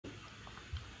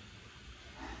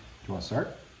you want to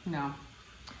start? No.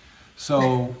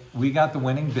 So we got the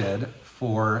winning bid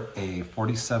for a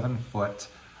 47-foot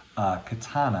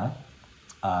Catana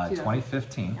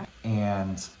 2015,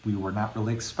 and we were not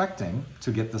really expecting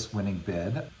to get this winning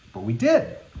bid, but we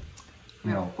did.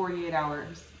 You have 48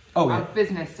 hours of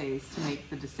business days to make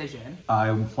the decision.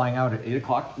 I'm flying out at 8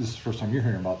 o'clock. This is the first time you're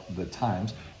hearing about the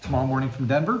times. Tomorrow morning from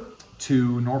Denver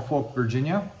to Norfolk,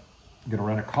 Virginia. I'm gonna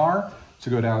rent a car to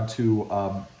go down to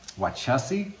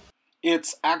Wachesi.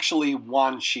 It's actually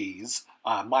Wanchese.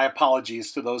 My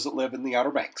apologies to those that live in the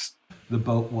Outer Banks. The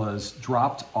boat was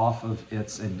dropped off of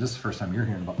its, and this is the first time you're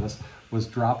hearing about this, was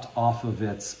dropped off of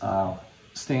its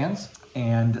stands,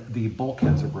 and the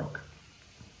bulkheads are broke.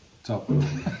 So,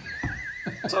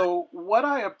 so what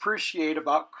I appreciate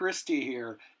about Christy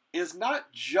here is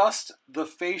not just the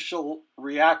facial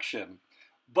reaction,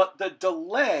 but the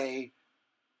delay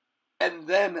and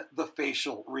then the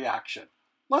facial reaction.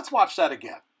 Let's watch that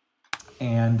again.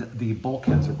 And the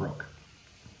bulkheads are broke.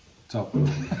 So, it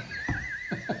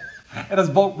has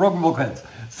broken bulkheads.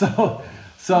 So.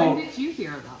 When did you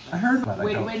hear about this? I heard about it.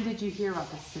 When did you hear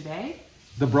about this? Today?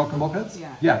 The broken bulkheads?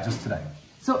 Yeah. Yeah, just today.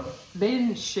 So they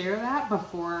didn't share that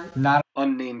before? Not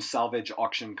unnamed salvage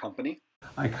auction company.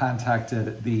 I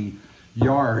contacted the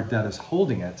yard that is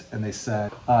holding it, and they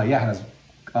said, yeah, it has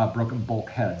broken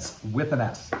bulkheads with an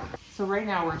S. So right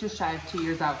now we're just shy of 2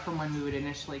 years out from when we would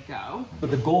initially go.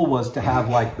 But the goal was to have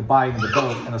like the buying of the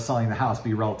boat and the selling of the house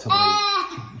be relatively,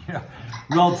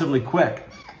 relatively quick,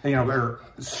 or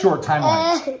short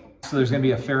timelines. So there's going to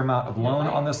be a fair amount of loan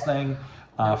on this thing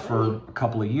for a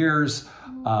couple of years.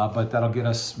 But that'll get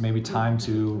us maybe time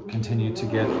to continue to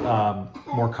get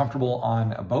more comfortable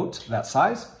on a boat that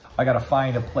size. I got to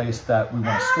find a place that we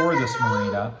want to store this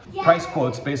marina. Price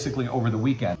quotes basically over the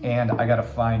weekend. And I got to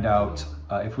find out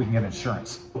if we can get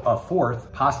insurance.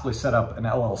 Fourth, possibly set up an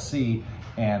LLC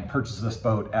and purchase this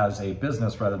boat as a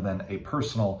business rather than a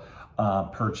personal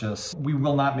purchase. We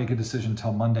will not make a decision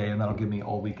until Monday, and that'll give me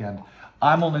all weekend.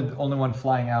 I'm the only one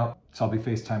flying out, so I'll be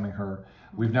FaceTiming her.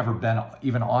 We've never been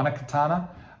even on a Catana,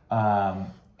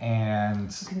 and... I'm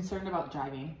concerned about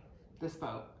driving this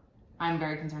boat. I'm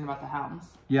very concerned about the helms.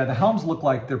 Yeah, the helms look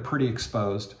like they're pretty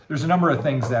exposed. There's a number of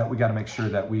things that we got to make sure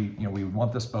that we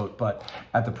want this boat, but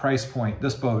at the price point,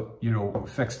 this boat,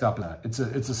 fixed up, it's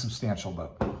a substantial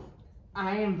boat.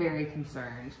 I am very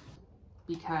concerned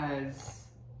because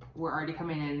we're already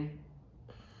coming in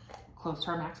close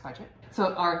to our max budget.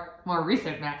 So our more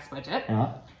recent max budget.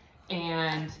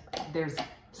 And there's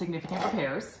significant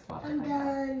repairs. I'm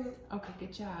done. Okay,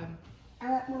 good job. I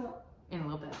want more. In a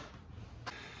little bit.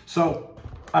 So,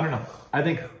 I don't know. I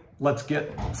think let's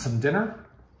get some dinner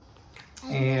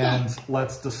and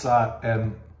let's decide,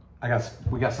 and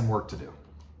we got some work to do.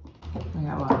 We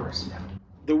got a lot of work to do.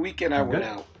 The weekend I went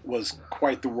out was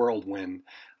quite the whirlwind.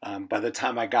 By the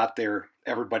time I got there,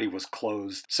 everybody was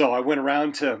closed. So I went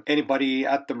around to anybody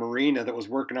at the marina that was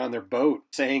working on their boat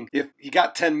saying, if you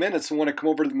got 10 minutes and want to come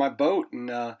over to my boat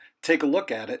and take a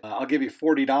look at it, I'll give you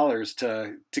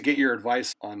 $40 to get your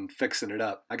advice on fixing it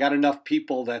up. I got enough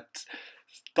people that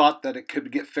thought that it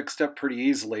could get fixed up pretty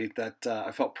easily that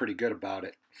I felt pretty good about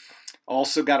it.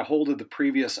 Also got a hold of the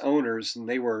previous owners, and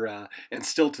they were, and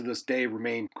still to this day,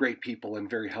 remain great people and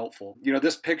very helpful.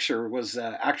 This picture was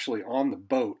actually on the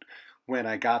boat when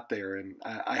I got there, and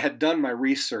I had done my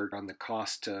research on the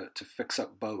cost to fix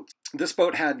up boats. This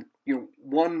boat had,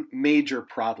 one major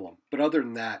problem, but other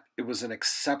than that, it was an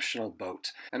exceptional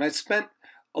boat. And I spent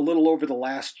a little over the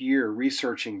last year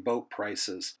researching boat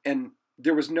prices, and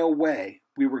there was no way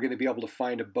we were going to be able to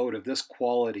find a boat of this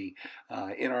quality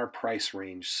in our price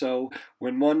range. So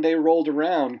when Monday rolled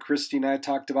around, Christy and I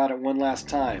talked about it one last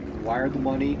time, wired the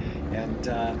money, and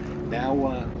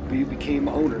now we became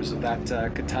owners of that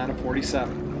Catana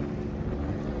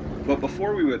 47. But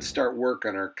before we would start work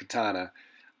on our Catana,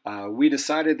 we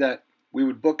decided that we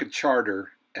would book a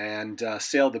charter and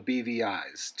sail the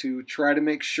BVIs to try to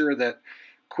make sure that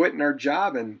quitting our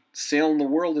job and sailing the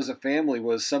world as a family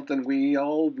was something we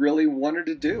all really wanted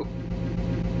to do.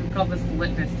 We call this the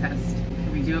litmus test.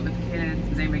 Can we do it with the kids?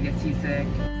 Does anybody get seasick?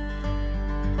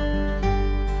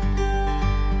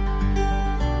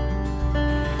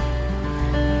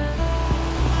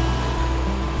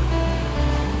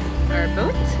 Our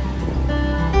boat.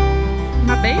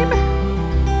 My babe.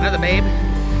 Another babe.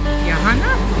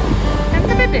 Johanna. And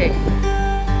the baby.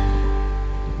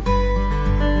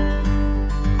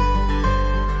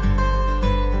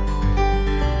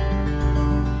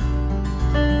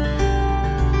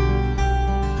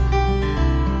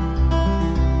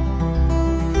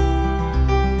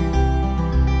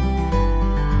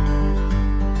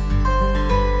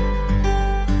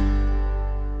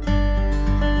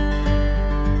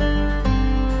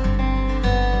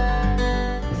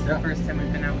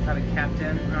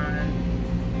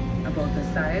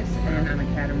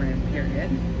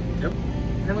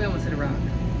 hit a rock.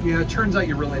 Yeah, it turns out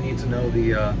you really need to know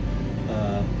the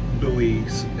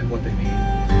buoys and what they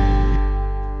mean.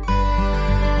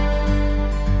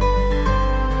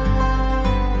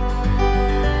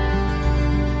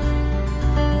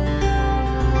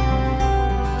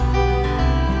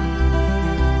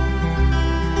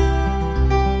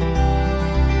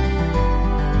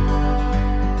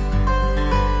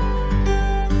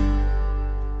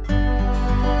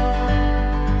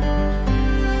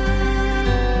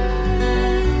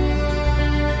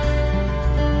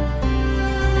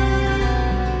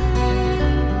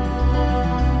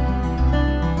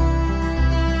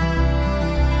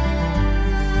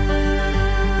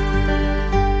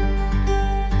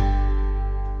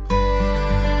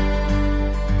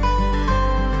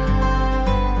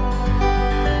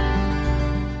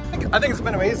 I think it's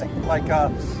been amazing. Like,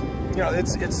 you know,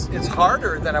 it's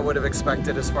harder than I would have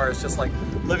expected as far as just like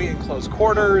living in close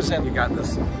quarters, and you got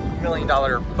this $1 million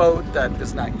boat that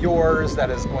is not yours, that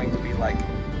is going to be like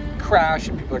crash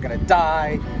and people are going to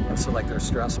die, and so like they're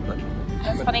stressed. But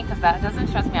it's funny because that doesn't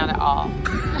stress me out at all.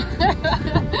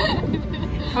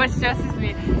 What stresses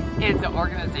me is the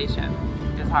organization.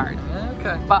 Is hard.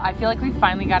 Okay. But I feel like we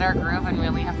finally got our groove and we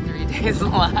only have 3 days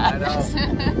left.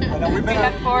 I know. We've been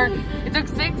had 4. It took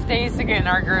 6 days to get in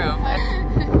our groove.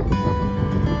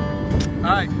 All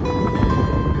right.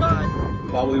 Bye.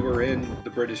 While we were in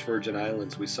the British Virgin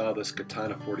Islands, we saw this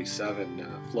Catana 47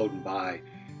 floating by,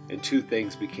 and 2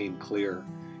 things became clear.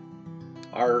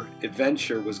 Our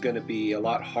adventure was going to be a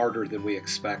lot harder than we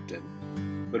expected,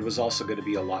 but it was also going to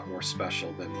be a lot more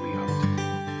special than we hoped.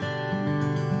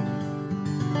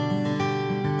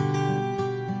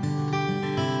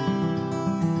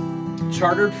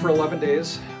 Chartered for 11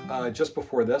 days just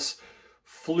before this,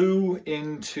 flew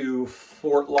into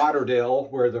Fort Lauderdale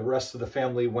where the rest of the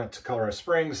family went to Colorado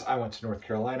Springs. I went to North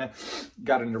Carolina,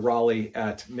 got into Raleigh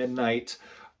at midnight.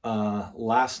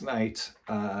 Last night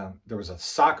there was a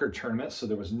soccer tournament, so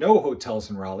there was no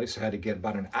hotels in Raleigh, so I had to get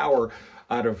about an hour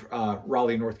out of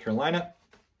Raleigh, North Carolina.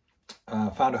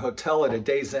 Found a hotel at a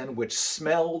Days Inn, which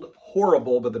smelled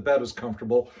horrible, but the bed was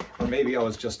comfortable, or maybe I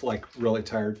was just like really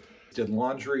tired. Did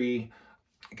laundry,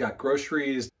 got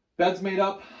groceries, bed's made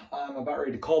up. I'm about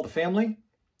ready to call the family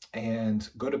and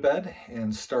go to bed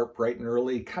and start bright and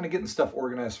early, kind of getting stuff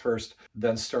organized first,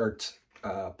 then start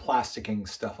plasticking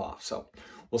stuff off. So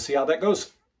we'll see how that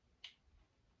goes.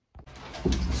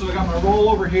 So I got my roll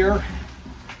over here,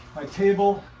 my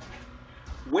table.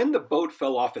 When the boat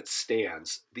fell off its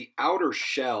stands, the outer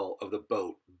shell of the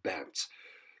boat bent,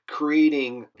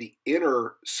 creating the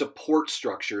inner support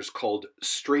structures called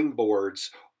string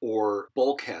boards or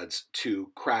bulkheads to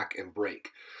crack and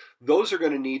break. Those are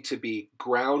going to need to be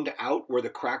ground out where the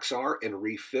cracks are and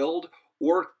refilled,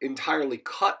 or entirely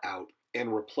cut out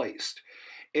and replaced.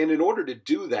 And in order to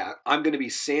do that, I'm going to be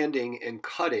sanding and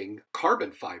cutting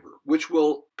carbon fiber, which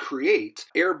will create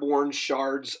airborne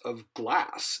shards of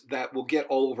glass that will get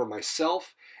all over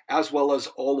myself, as well as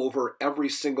all over every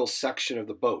single section of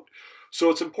the boat.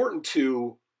 So it's important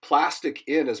to plastic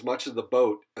in as much of the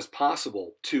boat as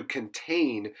possible to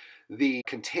contain the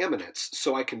contaminants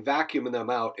so I can vacuum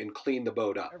them out and clean the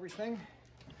boat up. Everything.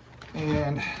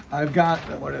 And I've got,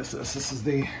 what is this? This is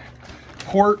the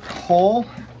port hull,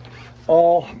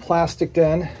 all plasticed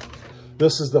in.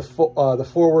 This is the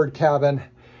forward cabin,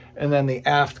 and then the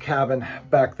aft cabin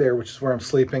back there, which is where I'm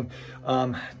sleeping.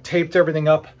 Taped everything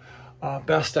up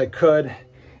best I could,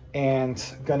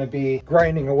 and gonna be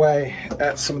grinding away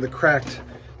at some of the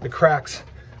cracks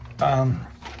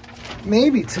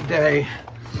maybe today,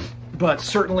 but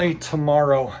certainly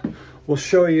tomorrow. We'll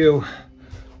show you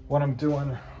what I'm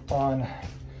doing on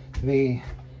the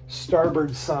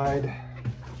starboard side.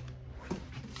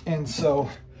 And so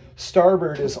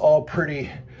starboard is all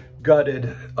pretty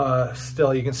gutted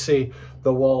still. You can see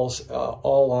the walls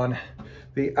all on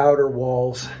the outer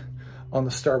walls on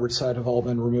the starboard side have all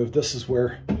been removed. This is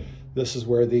where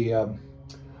the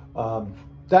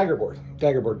dagger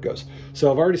board goes.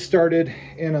 So I've already started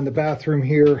in on the bathroom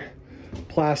here,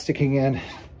 plasticking in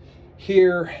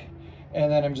here,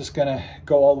 and then I'm just gonna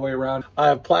go all the way around.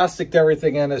 I've plasticed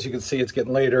everything in. As you can see, it's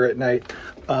getting later at night,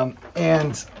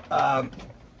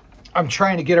 I'm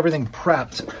trying to get everything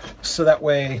prepped so that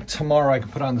way tomorrow I can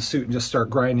put on the suit and just start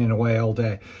grinding away all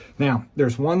day. Now,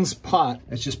 there's one spot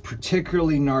that's just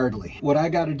particularly gnarly. What I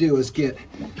got to do is get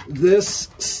this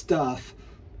stuff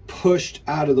pushed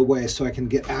out of the way so I can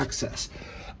get access.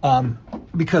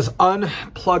 Because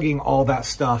unplugging all that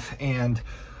stuff and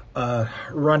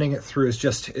running it through is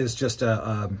just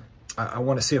I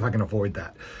want to see if I can avoid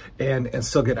that and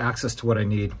still get access to what I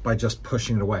need by just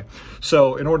pushing it away.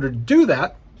 So in order to do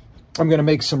that, I'm going to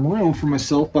make some room for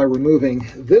myself by removing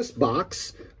this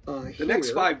box. The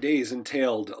next 5 days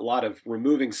entailed a lot of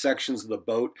removing sections of the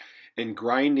boat and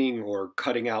grinding or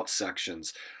cutting out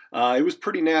sections. It was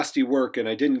pretty nasty work, and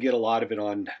I didn't get a lot of it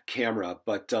on camera,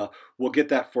 but we'll get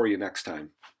that for you next time.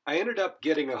 I ended up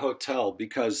getting a hotel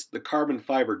because the carbon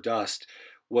fiber dust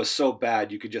was so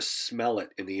bad you could just smell it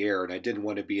in the air, and I didn't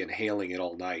want to be inhaling it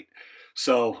all night.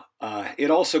 So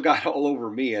it also got all over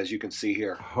me, as you can see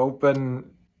here.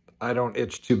 Hoping I don't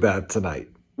itch too bad tonight.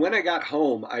 When I got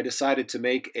home, I decided to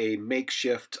make a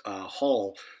makeshift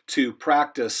hull to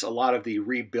practice a lot of the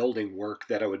rebuilding work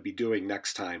that I would be doing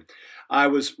next time. I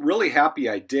was really happy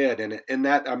I did, and in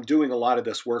that I'm doing a lot of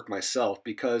this work myself,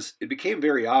 because it became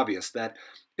very obvious that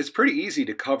it's pretty easy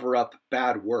to cover up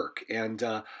bad work, and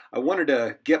I wanted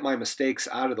to get my mistakes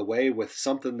out of the way with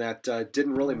something that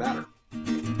didn't really matter.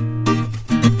 I'm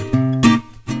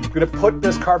going to put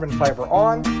this carbon fiber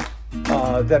on.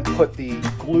 Then put the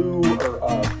glue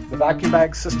or the vacuum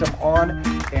bag system on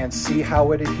and see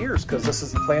how it adheres, because this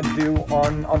is the plan to do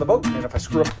on the boat. And if I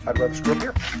screw up, I'd rather screw up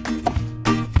here.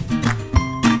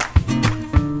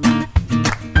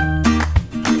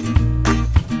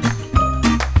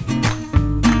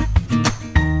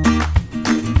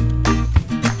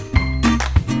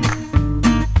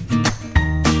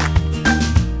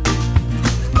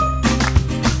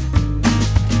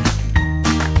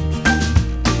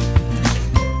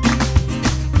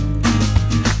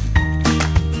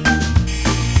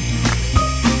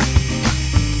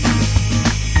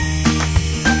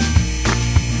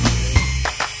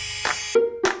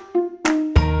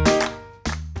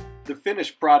 The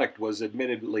finished product was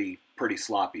admittedly pretty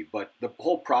sloppy, but the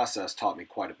whole process taught me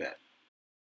quite a bit.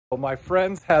 Well, my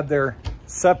friends had their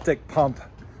septic pump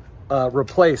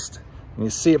replaced, and you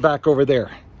see it back over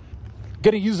there.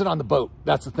 Gonna use it on the boat.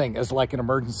 That's the thing, as like an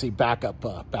emergency backup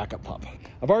pump.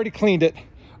 I've already cleaned it,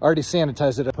 already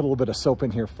sanitized it. I put a little bit of soap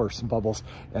in here for some bubbles,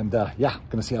 and yeah,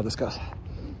 gonna see how this goes.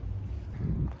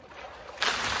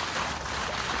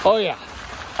 Oh yeah,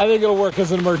 I think it'll work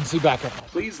as an emergency backup.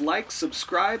 Please like,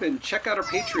 subscribe, and check out our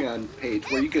Patreon page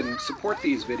where you can support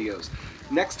these videos.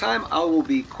 Next time, I will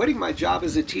be quitting my job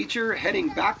as a teacher, heading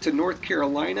back to North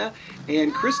Carolina,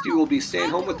 and Christy will be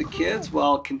staying home with the kids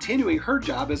while continuing her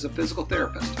job as a physical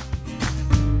therapist.